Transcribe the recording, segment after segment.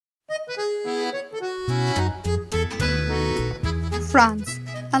France,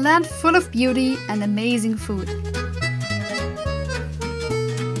 a land full of beauty and amazing food.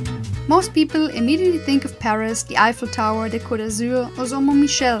 Most people immediately think of Paris, the Eiffel Tower, the Code Azur or Saint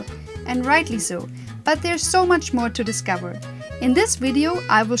Michel, and rightly so, but there's so much more to discover. In this video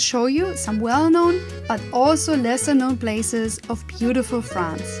I will show you some well-known but also lesser-known places of beautiful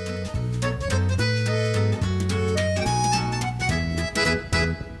France.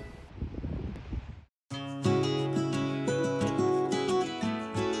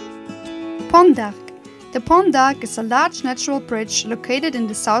 Pont d'Arc. The Pont d'Arc is a large natural bridge located in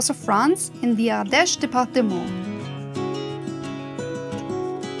the south of France in the Doubs Department.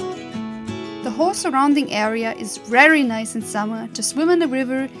 The whole surrounding area is very nice in summer to swim in the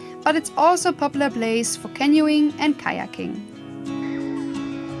river, but it's also a popular place for canoeing and kayaking.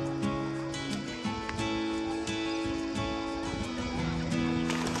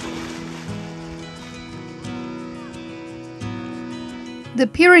 The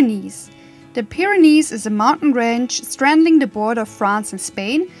Pyrenees. The Pyrenees is a mountain range straddling the border of France and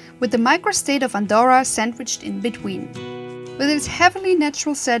Spain, with the microstate of Andorra sandwiched in between. With its heavily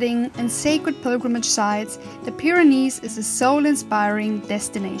natural setting and sacred pilgrimage sites, the Pyrenees is a soul-inspiring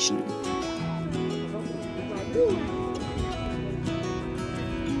destination.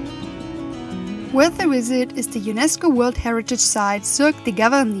 Worth a visit is the UNESCO World Heritage Site Cirque de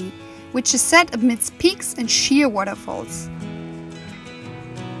Gavarnie, which is set amidst peaks and sheer waterfalls.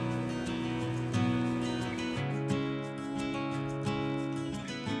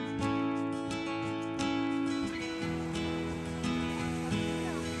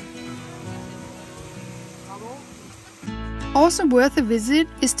 Also worth a visit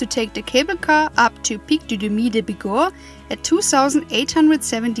is to take the cable car up to Pic du de Bigorre at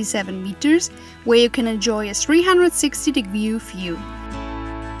 2,877 meters, where you can enjoy a 360-degree view.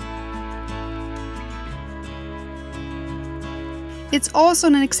 It's also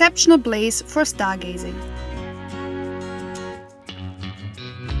an exceptional place for stargazing.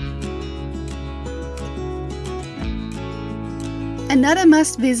 Another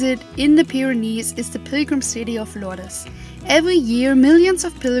must-visit in the Pyrenees is the pilgrim city of Lourdes. Every year, millions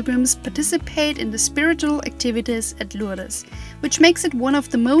of pilgrims participate in the spiritual activities at Lourdes, which makes it one of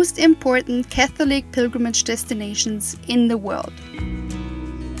the most important Catholic pilgrimage destinations in the world.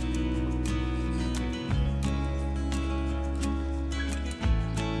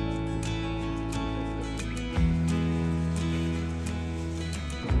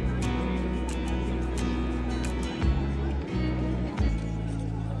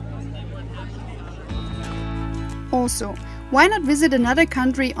 Also, why not visit another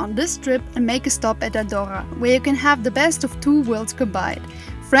country on this trip and make a stop at Andorra, where you can have the best of two worlds combined,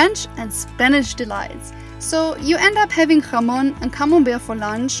 French and Spanish delights. So you end up having jamón and camembert for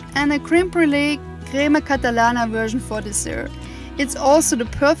lunch and a crème brûlée crema catalana version for dessert. It's also the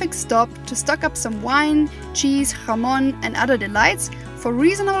perfect stop to stock up some wine, cheese, jamón and other delights for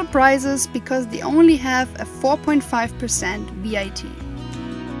reasonable prices because they only have a 4.5% VAT.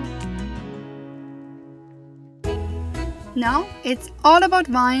 Now it's all about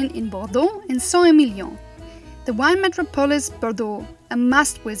wine in Bordeaux and Saint-Emilian. The wine metropolis Bordeaux, a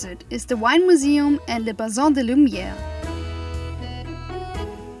must-visit, is the Wine Museum and Le Basin de Lumière.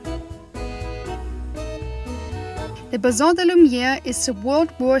 The Basin de Lumière is a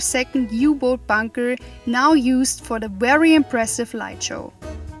World War II U-boat bunker now used for the very impressive light show.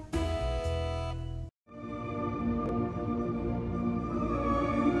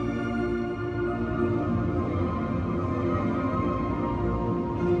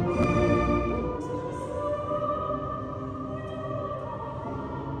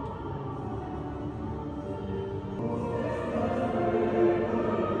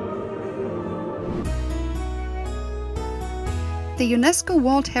 The UNESCO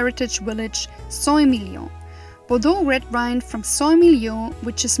World Heritage Village, Saint-Emilian. Bordeaux red wine from Saint-Emilian,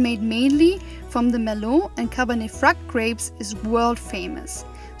 which is made mainly from the Merlot and Cabernet Franc grapes, is world famous.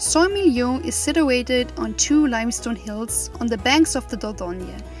 Saint-Emilian is situated on two limestone hills on the banks of the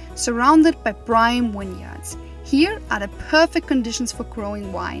Dordogne, surrounded by prime vineyards. Here are the perfect conditions for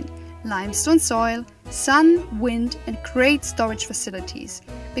growing wine: limestone soil, sun, wind and great storage facilities,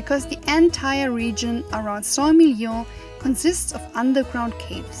 because the entire region around Saint-Emilian consists of underground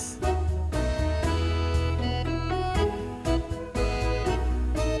caves.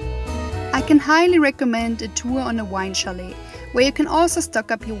 I can highly recommend a tour on a wine chalet, where you can also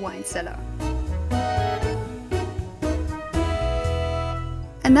stock up your wine cellar.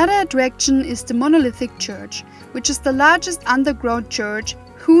 Another attraction is the monolithic church, which is the largest underground church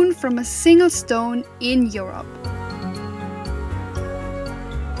hewn from a single stone in Europe.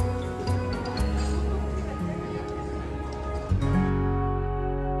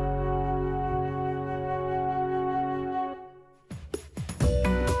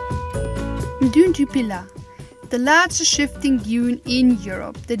 Dune du Pilat, the largest shifting dune in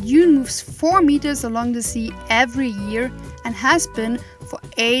Europe. The dune moves 4 meters along the sea every year and has been for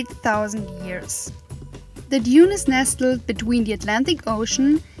 8,000 years. The dune is nestled between the Atlantic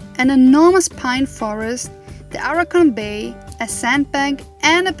Ocean, an enormous pine forest, the Aragon Bay, a sandbank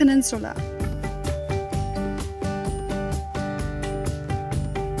and a peninsula.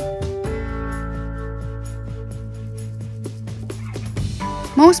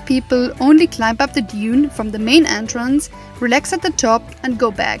 Most people only climb up the dune from the main entrance, relax at the top and go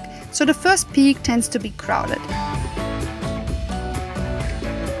back, so the first peak tends to be crowded.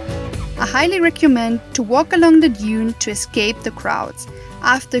 I highly recommend to walk along the dune to escape the crowds.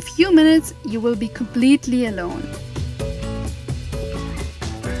 After a few minutes, you will be completely alone.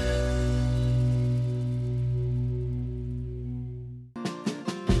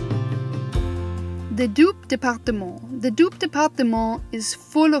 The Doubs Department. The Doubs Department is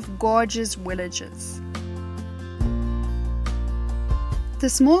full of gorgeous villages. The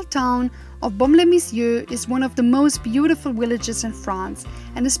small town of Beuves-les-Roses is one of the most beautiful villages in France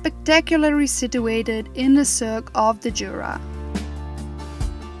and is spectacularly situated in the Cirque of the Jura.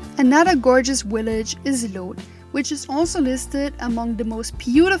 Another gorgeous village is Lourdes, which is also listed among the most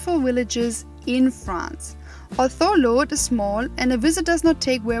beautiful villages in France. Although Lourdes is small and a visit does not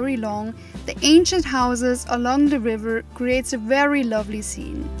take very long, the ancient houses along the river creates a very lovely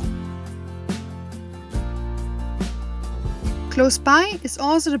scene. Close by is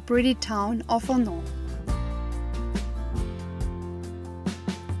also the pretty town of Pont.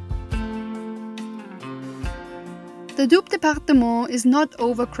 The Doubs Department is not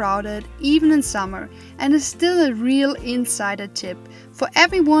overcrowded even in summer and is still a real insider tip for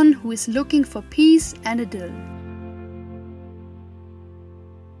everyone who is looking for peace and idyll.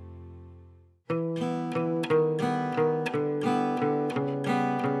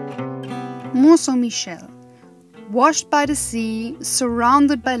 Mont Saint, washed by the sea,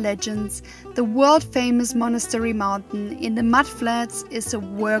 surrounded by legends, the world-famous monastery mountain in the mudflats is a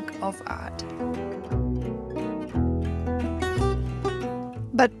work of art.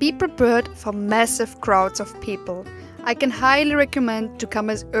 But be prepared for massive crowds of people. I can highly recommend to come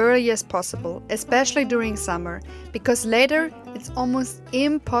as early as possible, especially during summer, because later it's almost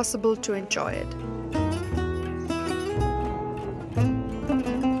impossible to enjoy it.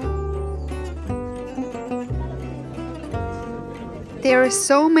 There are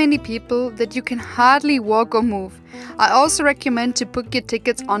so many people that you can hardly walk or move. I also recommend to book your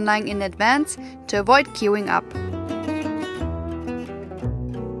tickets online in advance to avoid queuing up.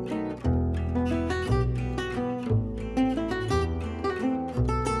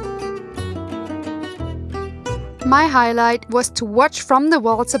 My highlight was to watch from the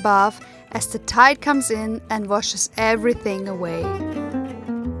walls above as the tide comes in and washes everything away.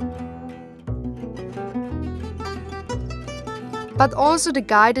 But also the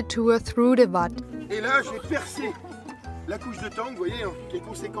guided tour through the Veules.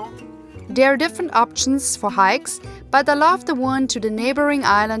 There are different options for hikes, but I love the one to the neighboring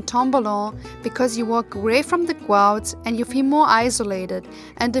island Tombolon because you walk away from the crowds and you feel more isolated,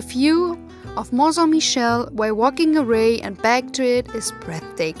 and the view of Mont St while walking away and back to it is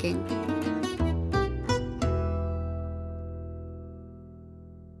breathtaking.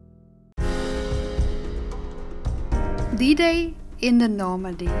 D-Day in the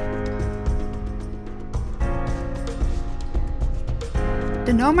Normandy.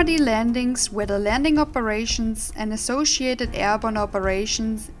 The Normandy landings were the landing operations and associated airborne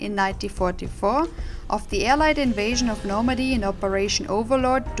operations in 1944 of the Allied invasion of Normandy in Operation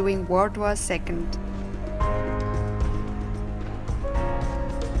Overlord during World War II.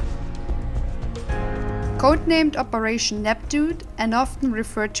 Codenamed Operation Neptune and often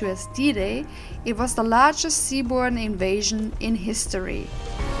referred to as D-Day, it was the largest seaborne invasion in history.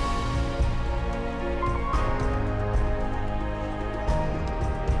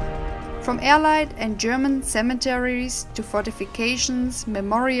 From Allied and German cemeteries to fortifications,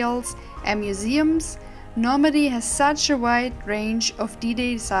 memorials and museums, Normandy has such a wide range of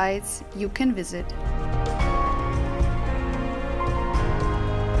D-Day sites you can visit.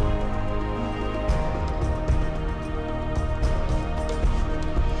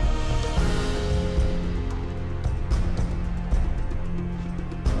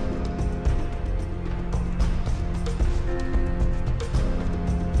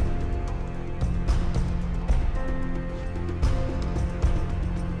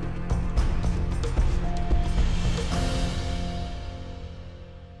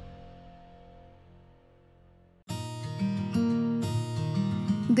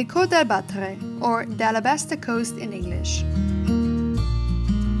 The Côte Azur, or the Alabaster Coast in English.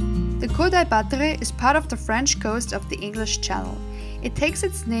 The Côte Azur is part of the French coast of the English Channel. It takes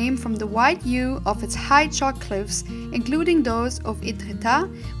its name from the wide view of its high chalk cliffs, including those of Étretat,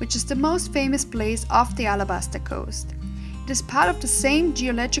 which is the most famous place off the Alabaster coast. It is part of the same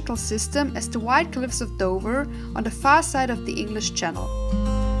geological system as the white cliffs of Dover on the far side of the English Channel.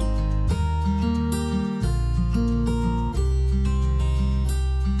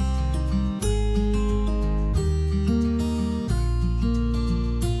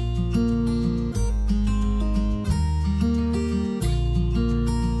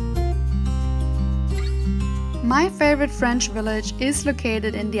 My favorite French village is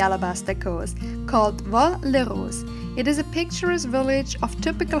located in the Alabaster coast, called Veules-les-Roses. It is a picturesque village of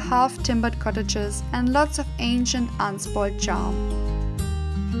typical half-timbered cottages and lots of ancient unspoiled charm.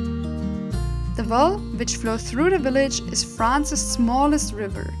 The Veules, which flows through the village, is France's smallest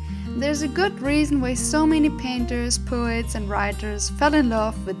river. There's a good reason why so many painters, poets and writers fell in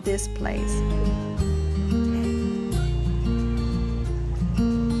love with this place.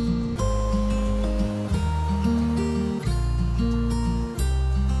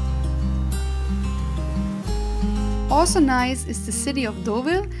 Also nice is the city of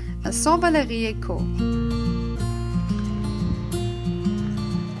Deauville and Saint-Valery-et-Côte.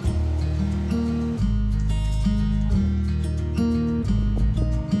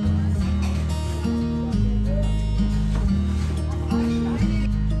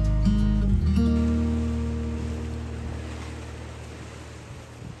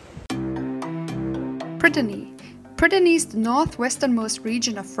 Brittany. Brittany is the northwesternmost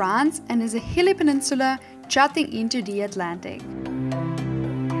region of France and is a hilly peninsula jutting into the Atlantic.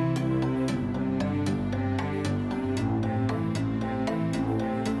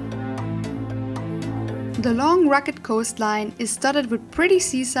 The long rugged coastline is studded with pretty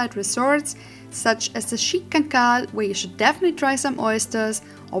seaside resorts such as the chic Cancale, where you should definitely try some oysters,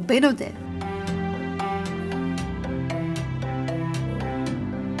 or Benodet.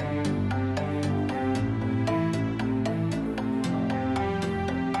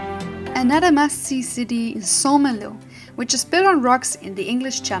 Another must-see city is Saint-Malo, which is built on rocks in the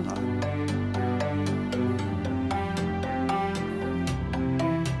English Channel.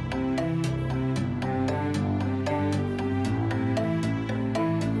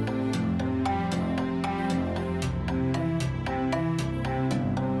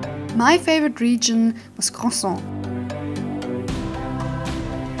 My favorite region was Crozon.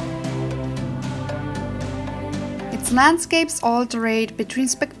 Landscapes alternate between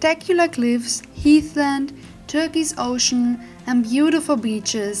spectacular cliffs, heathland, turquoise ocean, and beautiful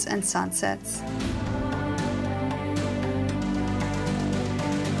beaches and sunsets.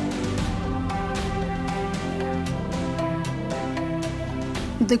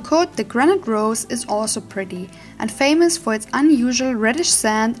 The Côte, the Granit Rose, is also pretty and famous for its unusual reddish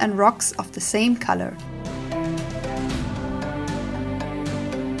sand and rocks of the same color.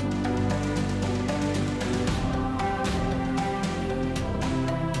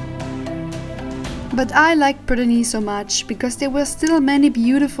 But I liked Brittany so much because there were still many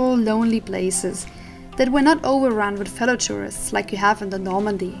beautiful, lonely places that were not overrun with fellow tourists like you have in the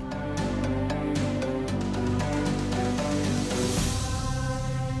Normandy.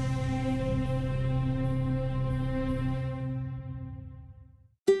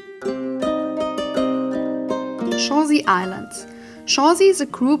 Chausey Islands. Chausey is a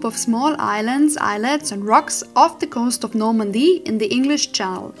group of small islands, islets and rocks off the coast of Normandy in the English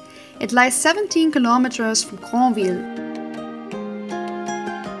Channel. It lies 17 kilometers from Granville.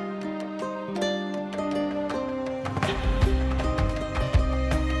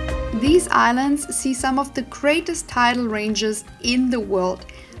 These islands see some of the greatest tidal ranges in the world,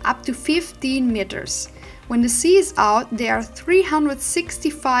 up to 15 meters. When the sea is out, there are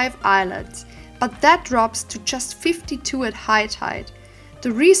 365 islands, but that drops to just 52 at high tide.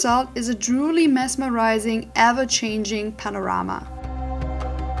 The result is a truly mesmerizing, ever-changing panorama.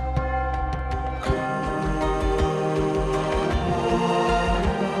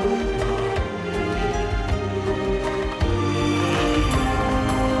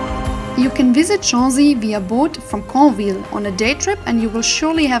 You can visit Chausey via boat from Granville on a day trip and you will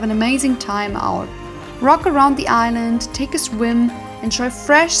surely have an amazing time out. Rock around the island, take a swim, enjoy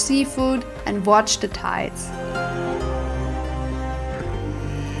fresh seafood and watch the tides.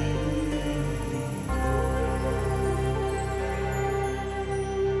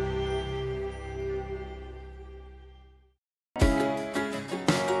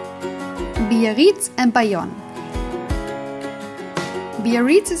 Biarritz and Bayonne.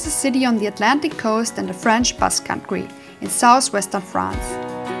 Biarritz is a city on the Atlantic coast and the French Basque Country in southwestern France.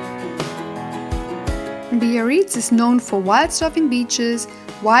 Biarritz is known for wild surfing beaches,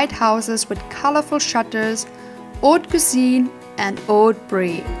 white houses with colorful shutters, haute cuisine and haute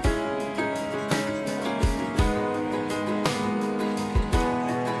brie.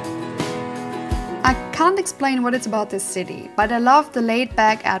 I can't explain what it's about this city, but I love the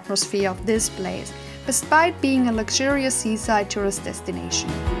laid-back atmosphere of this place, despite being a luxurious seaside tourist destination.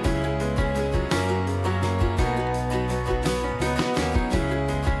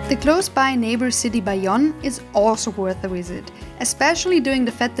 The close-by neighbor city Bayonne is also worth a visit, especially during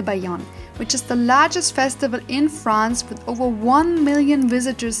the Fête de Bayonne, which is the largest festival in France with over 1 million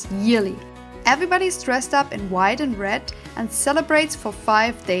visitors yearly. Everybody's dressed up in white and red and celebrates for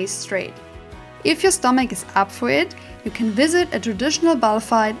 5 days straight. If your stomach is up for it, you can visit a traditional ball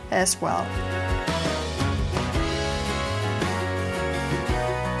fight as well.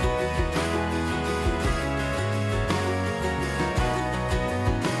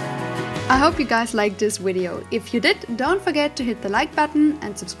 I hope you guys liked this video. If you did, don't forget to hit the like button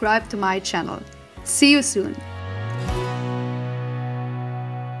and subscribe to my channel. See you soon!